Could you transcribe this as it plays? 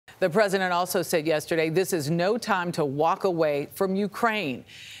The president also said yesterday this is no time to walk away from Ukraine.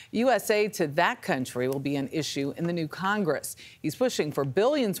 U.S. aid to that country will be an issue in the new Congress. He's pushing for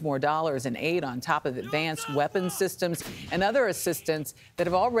billions more dollars in aid on top of advanced weapons systems and other assistance that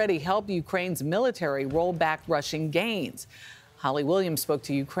have already helped Ukraine's military roll back Russian gains. Holly Williams spoke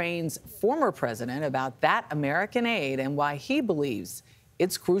to Ukraine's former president about that American aid and why he believes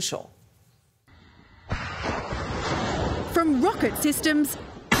it's crucial. From rocket systems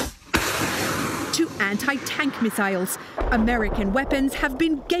to anti-tank missiles, American weapons have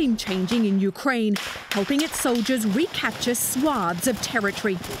been game-changing in Ukraine, helping its soldiers recapture swaths of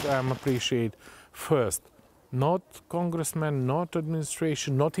territory. I appreciate first, not congressmen, not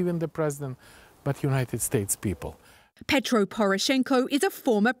administration, not even the president, but United States people. Petro Poroshenko is a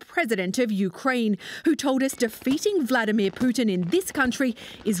former president of Ukraine who told us defeating Vladimir Putin in this country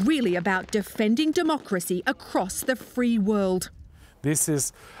is really about defending democracy across the free world. This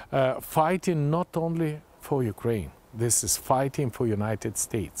is fighting not only for Ukraine. This is fighting for United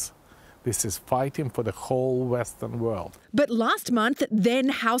States. This is fighting for the whole Western world. But last month, then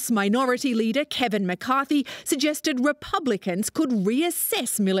House Minority Leader Kevin McCarthy suggested Republicans could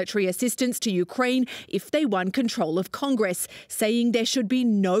reassess military assistance to Ukraine if they won control of Congress, saying there should be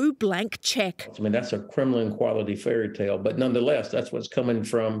no blank check. I mean, that's a Kremlin-quality fairy tale, but nonetheless, that's what's coming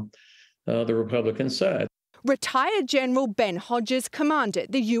from the Republican side. Retired General Ben Hodges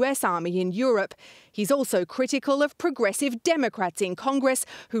commanded the US Army in Europe. He's also critical of progressive Democrats in Congress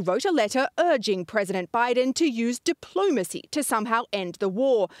who wrote a letter urging President Biden to use diplomacy to somehow end the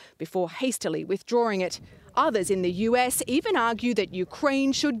war before hastily withdrawing it. Others in the US even argue that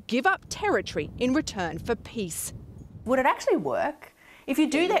Ukraine should give up territory in return for peace. Would it actually work? If you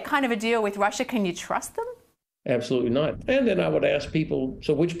do that kind of a deal with Russia, can you trust them? Absolutely not. And then I would ask people,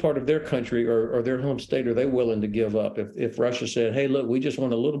 so which part of their country or their home state are they willing to give up? If Russia said, hey, look, we just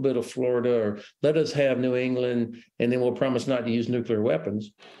want a little bit of Florida, or let us have New England, and then we'll promise not to use nuclear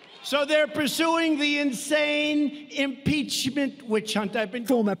weapons. So they're pursuing the insane impeachment witch hunt.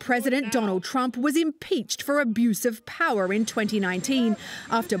 Former President Donald Trump was impeached for abuse of power in 2019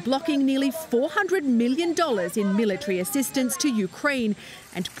 after blocking nearly $400 million in military assistance to Ukraine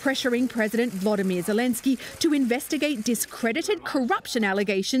and pressuring President Volodymyr Zelensky to investigate discredited corruption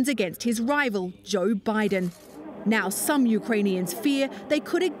allegations against his rival, Joe Biden. Now some Ukrainians fear they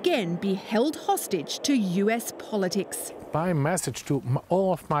could again be held hostage to US politics. My message to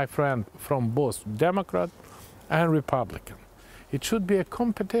all of my friends from both Democrat and Republican, it should be a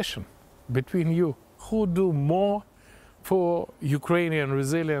competition between you who do more for Ukrainian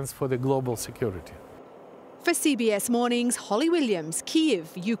resilience, for the global security. For CBS Mornings, Holly Williams, Kyiv,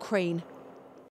 Ukraine.